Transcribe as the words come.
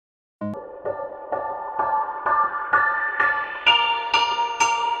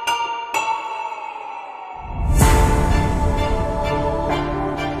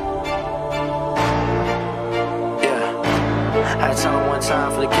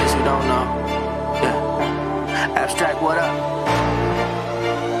case you don't know. Yeah. Abstract, what up?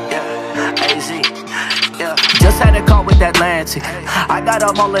 Yeah. AZ. Yeah. Just had a call with Atlantic. I got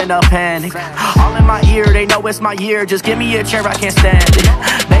them all in a panic. All in my ear, they know it's my year. Just give me a chair, I can't stand it.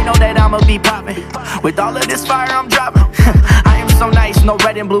 They know that I'ma be popping. With all of this fire I'm dropping. I am so nice, no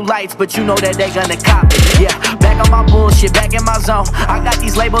red and blue lights, but you know that they gonna cop it. Yeah, back on my bullshit, back in my zone. I got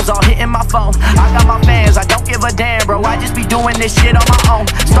these labels all hitting my phone. I got my fans, I don't give a damn, bro. I just be doing this shit on my own.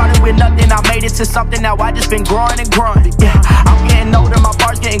 Started with nothing, I made it to something. Now I just been growing and growing. Yeah, I'm getting older, my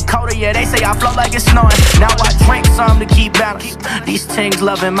bars getting colder. Yeah, they say I flow like it's snowing. Now I drink some to keep balance. These things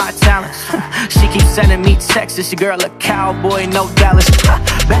loving my talents. She keeps sending me texts. Your girl a cowboy, no Dallas.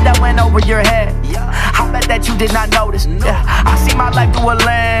 Bet that went over your head. I bet that you did not notice. Yeah, I see my life through a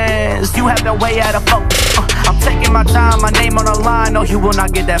lens. You have been way out of focus. I'm taking my time, my name on the line. No, you will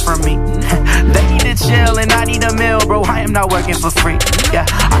not get that from me. They need to chill and I need a meal, bro. I am not working for free. Yeah,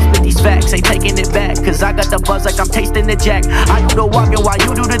 I spit these facts, ain't taking it back. Cause I got the buzz like I'm tasting the jack. I do the walking while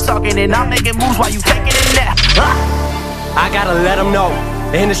you do the talking. And I'm making moves while you taking a nap. I gotta let them know.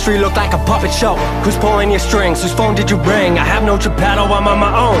 The industry look like a puppet show. Who's pulling your strings? Whose phone did you bring? I have no Geppetto, I'm on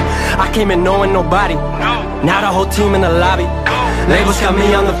my own. I came in knowing nobody. Now the whole team in the lobby. Labels got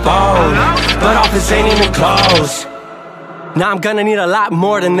me on the phone, but office ain't even closed. Now I'm gonna need a lot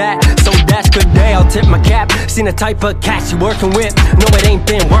more than that. So that's good day, I'll tip my cap. Seen the type of cats you working with. No, it ain't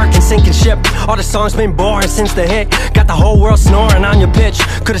been working, sinking ship. All the songs been boring since the hit. Got the whole world snoring on your pitch.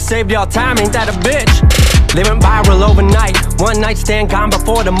 Could've saved y'all time, ain't that a bitch? They went viral overnight. One night stand gone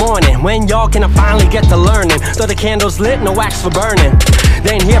before the morning. When y'all can I finally get to learning? Though the candle's lit, no wax for burning.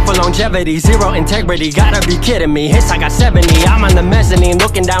 They ain't here for longevity, zero integrity. Gotta be kidding me, hits I got 70. I'm on the mezzanine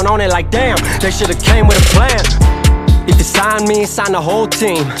looking down on it like damn. They should've came with a plan. If you sign me, sign the whole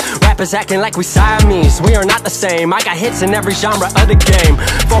team. Rappers acting like we Siamese. We are not the same. I got hits in every genre of the game.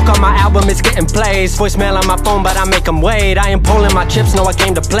 Folk on my album, it's getting plays. Voicemail on my phone, but I make them wait. I ain't pulling my chips, no I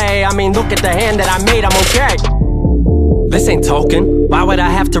came to play. I mean, look at the hand that I made, I'm okay. This ain't token. Why would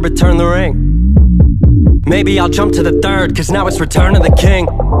I have to return the ring? Maybe I'll jump to the third, cause now it's Return of the King.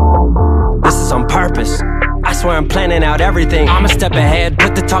 This is on purpose. I swear I'm planning out everything. I'm a step ahead,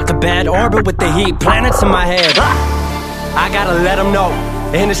 put the talk to bed. Orbit with the heat, planets in my head. I gotta let them know.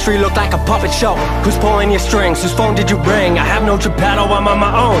 The industry look like a puppet show. Who's pulling your strings? Whose phone did you bring? I have no Geppetto, I'm on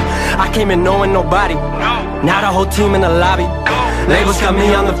my own. I came in knowing nobody. Now the whole team in the lobby. Labels got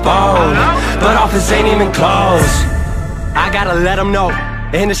me on the phone, but office ain't even closed. I gotta let them know.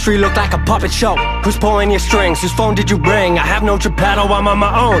 The industry look like a puppet show. Who's pulling your strings? Whose phone did you bring? I have no Geppetto, I'm on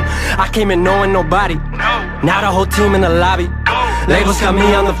my own. I came in knowing nobody. Now the whole team in the lobby. Labels got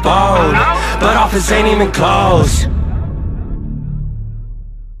me on the phone, but office ain't even closed.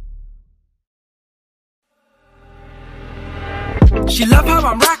 She love how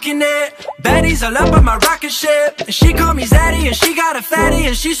I'm rocking it. Betty's all up on my rocket ship. And she call me Zaddy and she got a fatty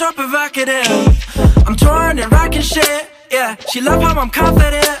and she's so provocative. I'm touring and rocking shit. Yeah, she love how I'm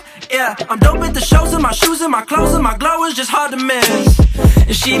confident. Yeah, I'm dope with the shows and my shoes and my clothes and my glow is just hard to miss.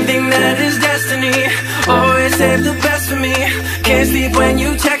 And she think that it's destiny. Always save the best for me. Can't sleep when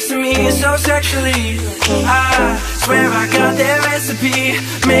you texting me so sexually. I swear I got that recipe.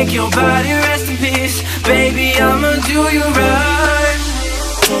 Make your body rest in peace. Baby, I'ma do you right.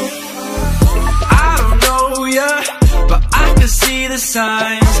 I don't know ya, but I can see the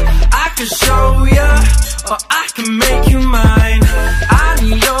signs. I can show ya, or I can make you mine. I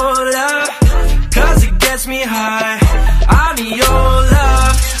need your love, cause it gets me high. I need your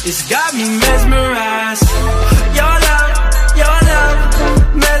love, it's got me mesmerized. Your love,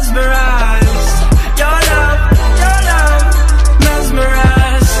 mesmerized. Your love,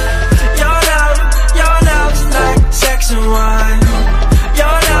 mesmerized. Your love's like sex and wine.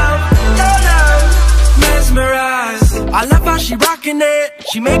 Your love, mesmerized. I love how she rockin' it.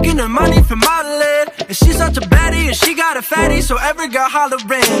 She making her money from modeling. And she's such a baddie and she got a fatty, so every girl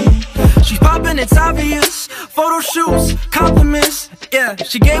hollering. She's poppin', it's obvious. Photo shoots, compliments. Yeah,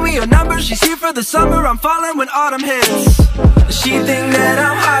 she gave me her number. She's here for the summer. I'm falling when autumn hits. She think that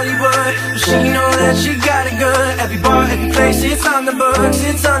I'm Hollywood, but she know that she got it good. Every bar, every place, it's on the books,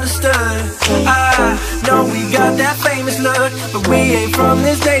 it's understood. I know we got that famous look, but we ain't from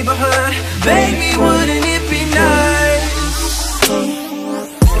this neighborhood. Baby, wouldn't it be nice?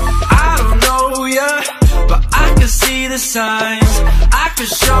 I don't know ya, but I can see the signs. I can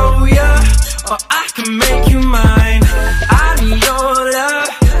show ya, or I can make you mine. I need your love,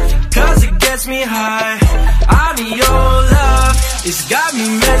 cause it gets me high. I need your love, it's got me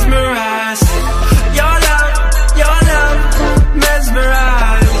mesmerized. Your love,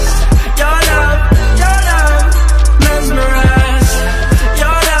 mesmerized. Your love, mesmerized.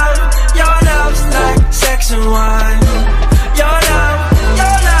 Your love,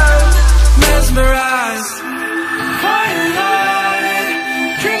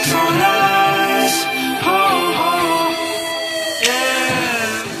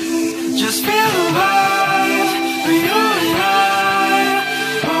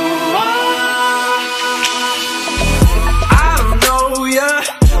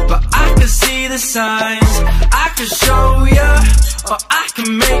 signs. I could show ya, or I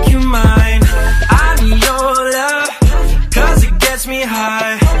can make you mine. I need your love, cause it gets me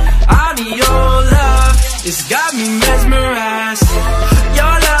high. I need your love, it's got me mesmerized.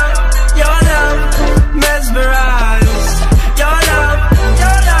 Your love, mesmerized. Your love,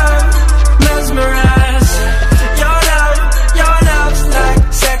 mesmerized. Your love's like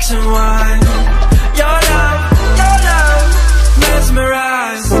sex and wine. Your love,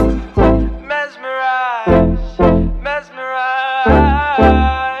 mesmerized. Mesmerized,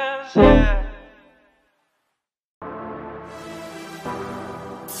 yeah.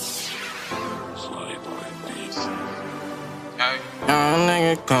 Young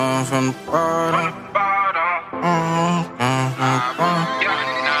nigga come from the bottom.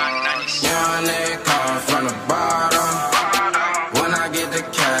 Young nigga come from the bottom. When I get the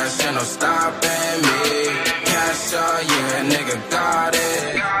cash, ain't no stopping me. Cash up, yeah, nigga got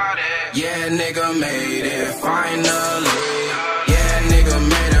it. Yeah, nigga made it finally. Yeah, nigga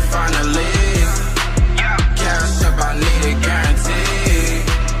made it finally. Cash up, I need it guaranteed.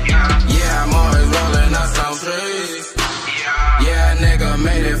 Yeah, I'm always rolling up some trees. Yeah, nigga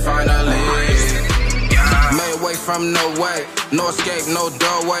made it finally. Made way from no way. No escape, no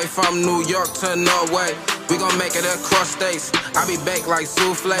doorway. From New York to Norway. We gon' make it across states. I be baked like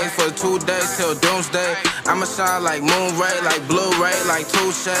souffle for 2 days till doomsday. I'ma shine like moon ray, like Blu-ray, like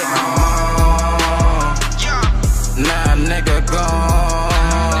Touche. Now nigga gone.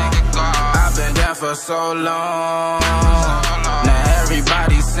 I've been down for so long. Now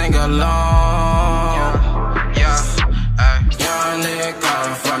everybody sing along. Young nigga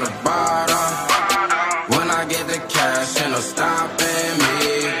come from the bottom. When I get the cash, ain't no stopping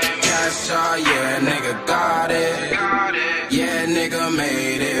me. Cash up, yeah, nigga got it. Yeah, nigga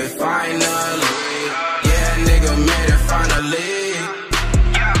made it finally. Yeah, nigga made it finally.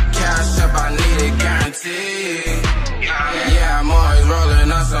 Cash up, I need it guaranteed. Yeah, I'm always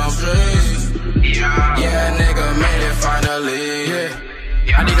rolling on some trees. Yeah, nigga made it finally.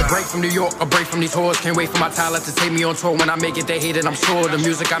 I need a break from New York, a break from these whores. Can't wait for my talent to take me on tour. When I make it, they hate it, I'm sure. The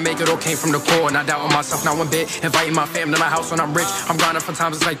music I make, it all came from the core. And I doubt on myself not one bit. Inviting my fam to my house when I'm rich. I'm grinding for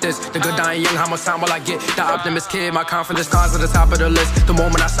times like this. The good dying young, how much time will I get? The optimist kid, my confidence climbs to the top of the list. The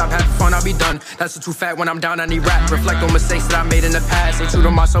moment I stop having fun, I'll be done. That's the true fact. When I'm down, I need rap. Reflect on mistakes that I made in the past. Stay true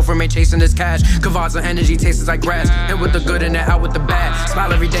to myself, remain chasing this cash. Kavaz of energy tastes like grass. In with the good and out with the bad.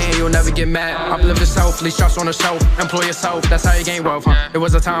 Smile every day and you'll never get mad. Uplift yourself, leave shots on the shelf. Employ yourself, that's how you gain wealth, huh? It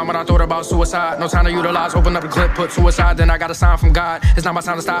was a time when I thought about suicide. No time to utilize, open up the clip, put suicide. Then I got a sign from God. It's not my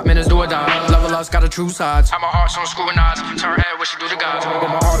time to stop, man, it's do or die. Level up's got a true sides. How my heart's on screwing knots. Turn head, what she do to God. But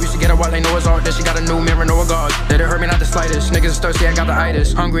my heart used to get her while they know it's art. Then she got a new mirror, no regard. They didn't hurt me, not the slightest. Niggas is thirsty, I got the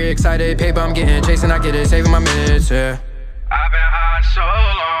itis. Hungry, excited, paper I'm getting. Chasing, I get it, saving my minutes, yeah. I've been high so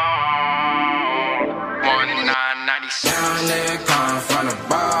long. 1996. Young nigga come from the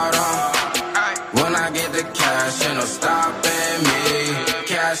bottom. When I get the cash, ain't no stopping me.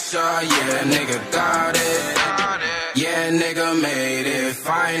 Cash up, yeah, nigga got it. Yeah, nigga made it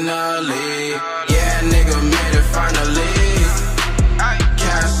finally. Yeah, nigga made it finally.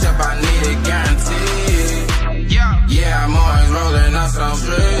 Cash up, I need it guaranteed. Yeah, I'm always rolling up some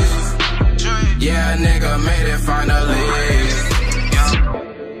trees. Yeah, nigga made it finally.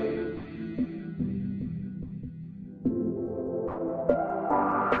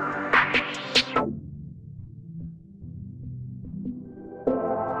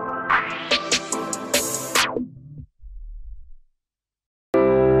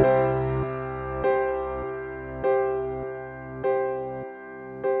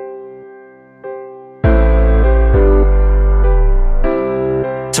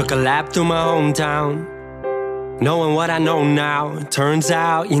 Took a lap through my hometown, knowing what I know now. Turns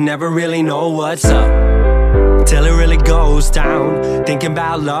out you never really know what's up till it really goes down. Thinking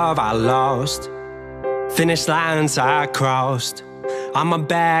about love I lost, finish lines I crossed. On my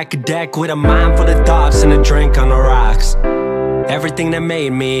back, a deck with a mind full of thoughts and a drink on the rocks. Everything that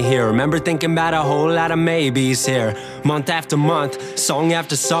made me here. Remember thinking about a whole lot of maybes here. Month after month, song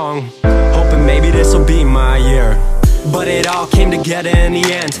after song, hoping maybe this'll be my year. But it all came together in the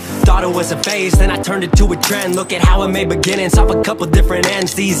end. Thought it was a phase, then I turned it to a trend. Look at how it made beginnings off a couple different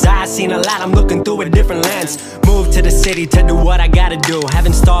ends. These eyes seen a lot, I'm looking through a different lens. Moved to the city to do what I gotta do.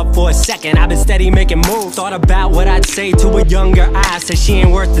 Haven't stopped for a second, I've been steady making moves. Thought about what I'd say to a younger eye. Said she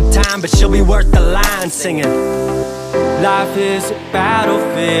ain't worth the time, but she'll be worth the line. Singing, life is a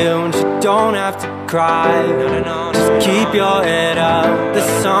battlefield, you don't have to cry. Just keep your head up, the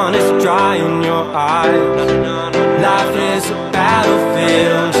sun is dry in your eye. Life is a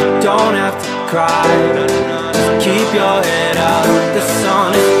battlefield, you don't have to cry. Just keep your head up. The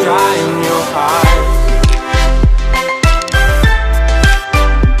sun is drying your eyes.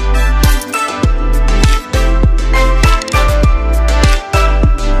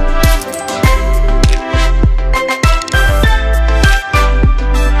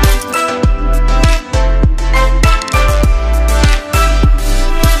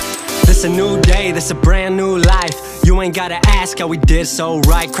 It's a new day, this a brand new life. You ain't gotta ask how we did so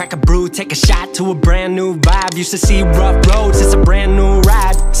right. Crack a brew, take a shot to a brand new vibe. Used to see rough roads, it's a brand new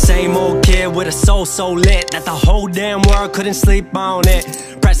ride. Same old kid with a soul so lit that the whole damn world couldn't sleep on it.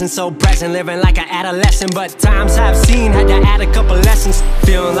 Present so present, living like an adolescent. But times I've seen, had to add a couple lessons.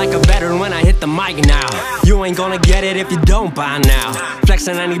 Feeling like a veteran when I hit the mic now. You ain't gonna get it if you don't by now.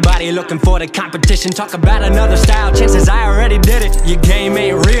 Flexing anybody looking for the competition. Talk about another style, chances I already did it. Your game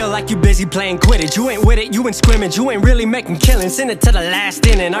ain't real like you busy playing Quidditch. You ain't with it, you in scrimmage, you ain't really making killings. Send it to the last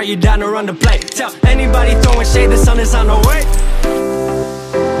inning, are you down to run the play? Tell anybody throwing shade, the sun is on the way.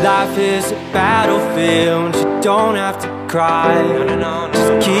 Life is a battlefield, you don't have to cry.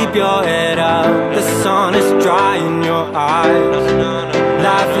 Just keep your head up, the sun is drying your eyes.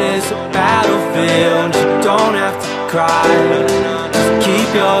 Life is a battlefield, you don't have to cry. Just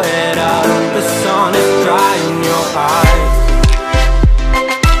keep your head up, the sun is drying your eyes.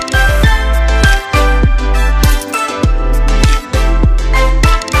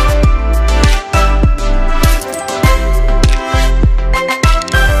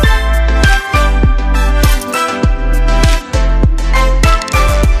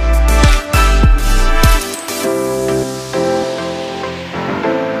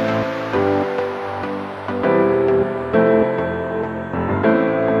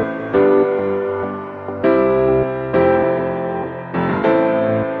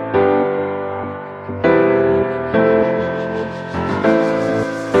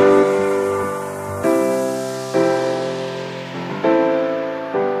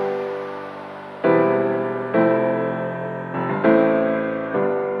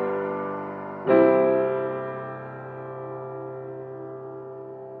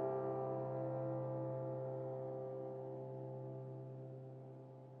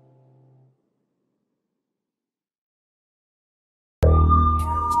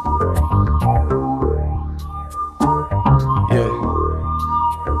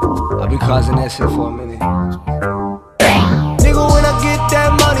 Causing that shit for a minute. Nigga, when I get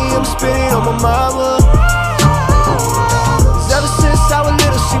that money, I'm spending on my mama. Cause ever since I was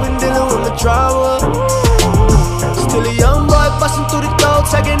little, she been dealing with my drama. Still a young boy, busting through the door,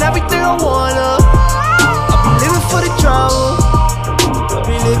 taking everything I wanna. I be living for the drama. I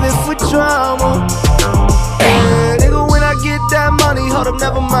be living for drama. Yeah, nigga, when I get that money, hold up,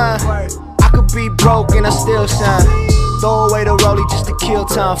 never mind. I could be broke and I still shine. Throw away the rollie just to kill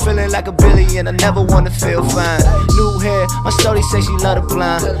time. Feeling like a Billy and I never wanna feel fine. New hair, my shorty say she love the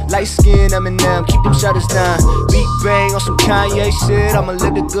blind. Light skin, Eminem, keep them shutters down. Big bang on some Kanye shit. I'ma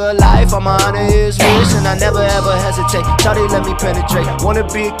live the good life, I'ma honor his wish. And I never ever hesitate, shorty let me penetrate. Wanna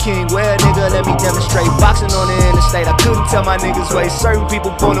be a king, where a nigga let me demonstrate. Boxing on the interstate, I couldn't tell my niggas ways. Certain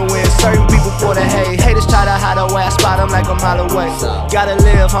people born to win, certain people born to hate. Haters try to hide away, I spot them like I'm mile away. Gotta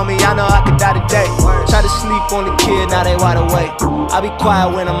live, homie, I know I could die today. Try to sleep on the kid, now they wide awake. I be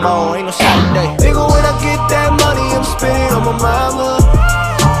quiet when I'm on, ain't no shot today. Nigga, when I get that money, I'm spending on my mama.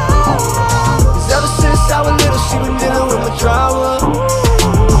 Cause ever since I was little, she been dealing with my drama.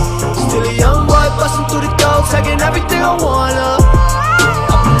 Still a young boy, busting through the door, taking everything I wanna.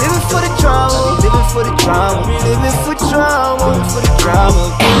 I be living for the drama, I be living for the drama, I be living for drama, for the drama,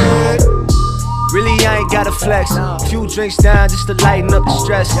 yeah. Really, I ain't gotta flex. Few drinks down just to lighten up the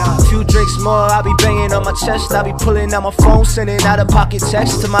stress. Few drinks more, I be banging on my chest. I be pulling out my phone, sending out a pocket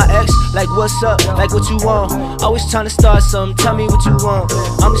text to my ex. Like, what's up? Like, what you want? Always trying to start something, tell me what you want.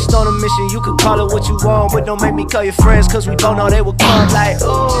 I'm just on a mission, you can call it what you want. But don't make me call your friends, cause we don't know they will come. Like,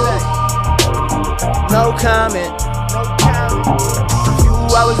 ooh, no comment. Few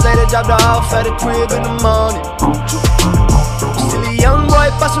hours later, dropped her off at the crib in the morning. Young boy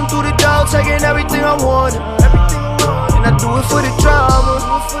bustin' through the door, taking everything I want. And I do it for the drama.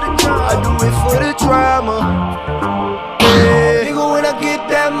 I do it for the drama. Yeah. Nigga, when I get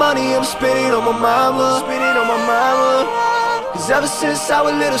that money, I'm spending on my mama. Spending on my mama. Cause ever since I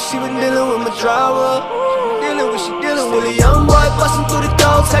was little, she been dealing with my drama. She dealing with a young boy bustin' through the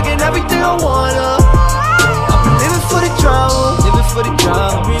door, taking everything I wanna. I be living for the drama. Living for the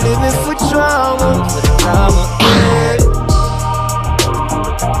drama. I be living for drama. For the drama. Yeah.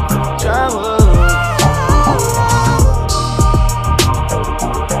 Drama.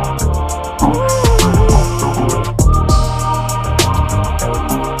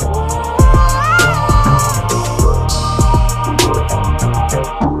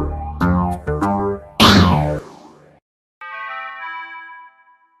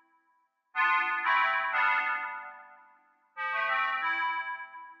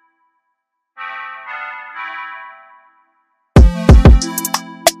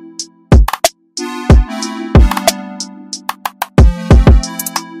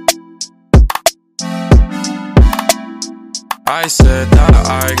 I said that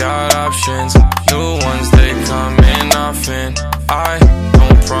I got options, new ones they coming often. I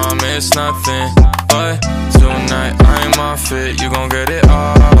don't promise nothing, but tonight I'm off it. You gon' get it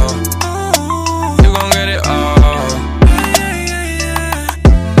all, you gon' get it all.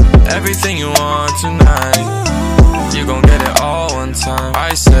 Everything you want tonight, you gon' get it all one time.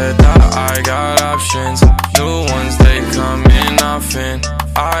 I said that I got options, new ones they coming often.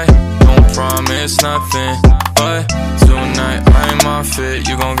 I don't promise nothing, but tonight I'm off it.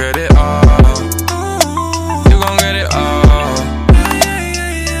 You gon' get it all, you gon' get it all.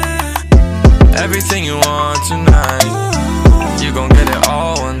 Everything you want tonight, you gon' get it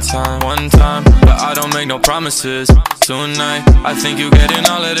all one time, but I don't make no promises. Tonight, I think you getting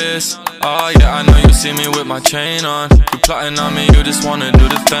all of this. Oh yeah, I know you see me with my chain on. You plotting on me, you just wanna do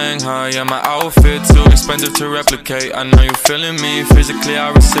the thing, huh? Yeah, my outfit too expensive to replicate. I know you feeling me, physically I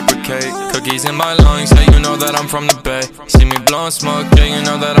reciprocate. Cookies in my lungs, yeah, you know that I'm from the Bay. See me blowing smoke, yeah, you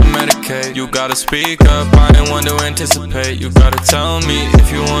know that I'm Medicaid. You gotta speak up, I ain't one to anticipate. You gotta tell me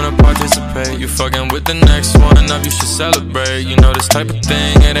if you wanna participate. You fucking with the next one up, you should celebrate. You know this type of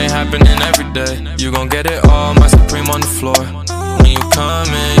thing, it ain't happening every day. You gon' get it all, my supreme on the floor. When you come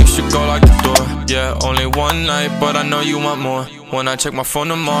in, you should go like the door. Yeah, only one night, but I know you want more. When I check my phone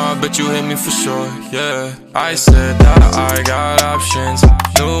tomorrow, I bet you hit me for sure, yeah. I said that I got options,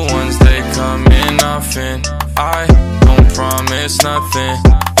 new ones they coming often. I don't promise nothing,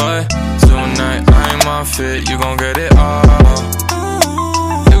 but tonight I'm off it. You gon' get it all,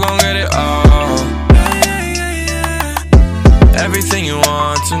 you gon' get it all. Everything you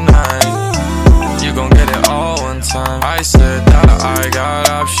want tonight, you gon' get it all one time. I said that I got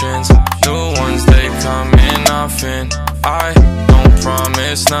options, new ones they coming often. I don't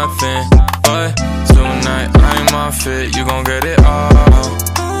promise nothing, but tonight I'm off it. You gon' get it all,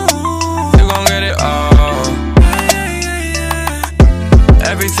 you gon' get it all.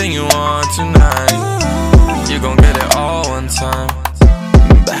 Everything you want tonight, you gon' get it all one time.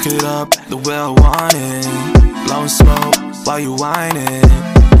 Back it up the way I want it, blowing smoke while you whining.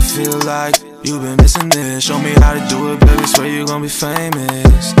 Feel like you've been missing this. Show me how to do it, baby, swear you gon' be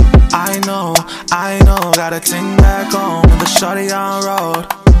famous. I know, gotta ting back home with the shorty on road.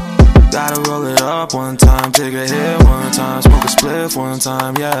 Gotta roll it up one time, take a hit one time, smoke a spliff one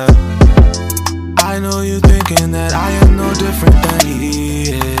time, yeah. I know you thinking that I am no different than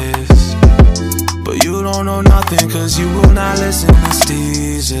he is, but you don't know nothing, cause you will not listen to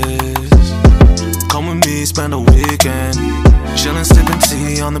teases. Come with me, spend a weekend, chillin', sippin'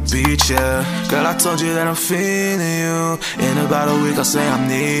 tea on the beach, yeah. Girl, I told you that I'm feeling you. In about a week, I'll say I'm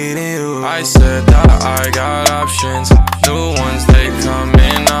needing you. I said that I got options, new ones they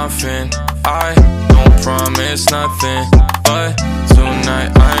coming often. I don't promise nothing, but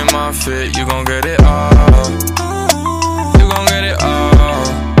tonight I'm off it. You gon' get it all, you gon' get it all.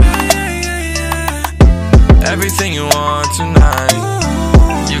 Everything you want tonight,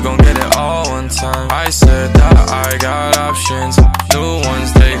 you gon' get it all one time. I said that I got options, new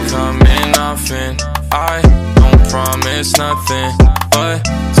ones they coming often. I don't promise nothing, but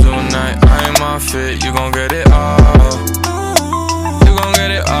tonight I'm off it. You gon' get it all, you gon'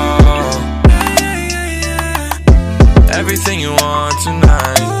 get it all. Everything you want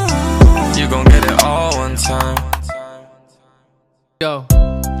tonight, you gon' get it all one time. Yo.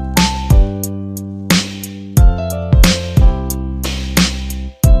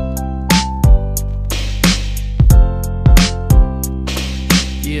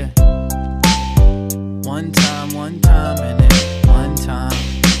 Yeah. One time, and then one time.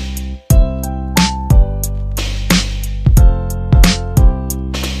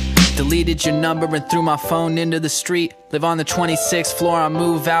 Deleted your number and threw my phone into the street. Live on the 26th floor, I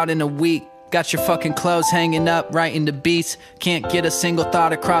move out in a week. Got your fucking clothes hanging up, writing the beats. Can't get a single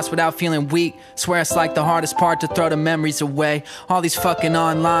thought across without feeling weak. Swear it's like the hardest part to throw the memories away. All these fucking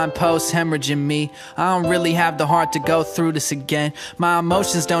online posts hemorrhaging me. I don't really have the heart to go through this again. My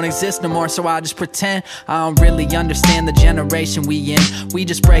emotions don't exist no more, so I just pretend. I don't really understand the generation we in. We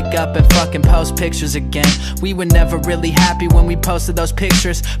just break up and fucking post pictures again. We were never really happy when we posted those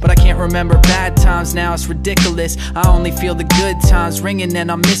pictures, but I can't remember bad times now, it's ridiculous. I only feel the good times ringing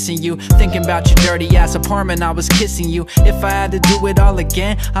and I'm missing you. Thinking about your dirty ass apartment, I was kissing you. If I had to do it all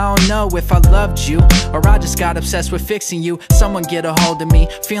again, I don't know if I loved you, or I just got obsessed with fixing you. Someone get a hold of me,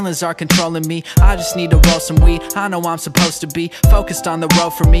 feelings are controlling me. I just need to roll some weed, I know I'm supposed to be focused on the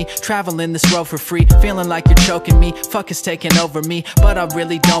road for me, traveling this road for free. Feeling like you're choking me, fuck is taking over me. But I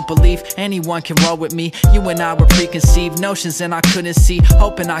really don't believe anyone can roll with me. You and I were preconceived notions and I couldn't see,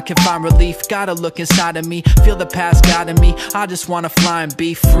 hoping I can find relief. Gotta look inside of me, feel the past guiding me. I just wanna fly and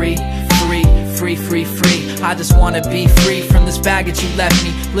be free, free, free, free, free. I just wanna be free from this baggage you left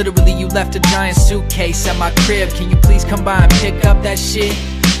me. Literally, you left a giant suitcase at my crib. Can you please come by and pick up that shit?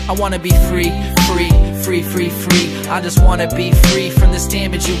 I wanna be free, free, free, free, free. I just wanna be free from this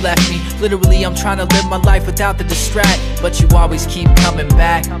damage you left me. Literally, I'm trying to live my life without the distract, but you always keep coming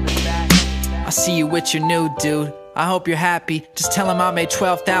back. I see you with your new dude, I hope you're happy. Just tell him I made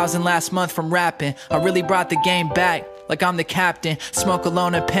 12,000 last month from rapping. I really brought the game back, like I'm the captain. Smoke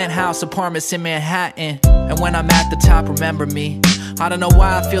alone in penthouse apartments in Manhattan. And when I'm at the top, remember me. I don't know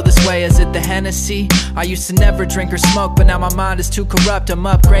why I feel this way, is it the Hennessy? I used to never drink or smoke, but now my mind is too corrupt. I'm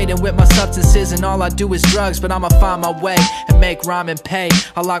upgrading with my substances and all I do is drugs. But I'ma find my way and make rhyme and pay.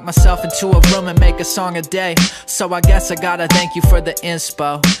 I lock myself into a room and make a song a day. So I guess I gotta thank you for the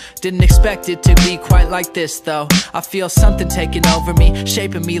inspo. Didn't expect it to be quite like this though. I feel something taking over me,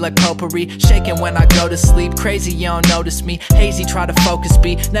 shaping me like potpourri. Shaking when I go to sleep, crazy you don't notice me. Hazy, try to focus,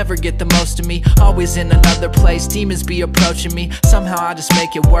 be never get the most of me. Always in another place, demons be approaching me. Somehow I just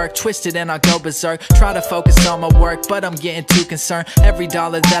make it work, twisted and I go berserk. Try to focus on my work, but I'm getting too concerned. Every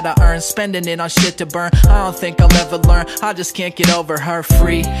dollar that I earn, spending it on shit to burn. I don't think I'll ever learn, I just can't get over her.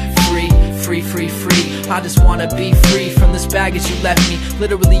 Free, free, free, free, free. I just wanna be free from this baggage you left me.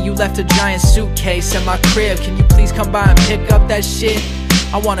 Literally, you left a giant suitcase at my crib. Can you please come by and pick up that shit?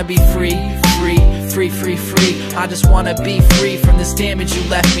 I wanna be free, free, free, free, free. I just wanna be free from this damage you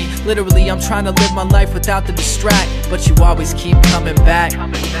left me. Literally, I'm trying to live my life without the distract, but you always keep coming back.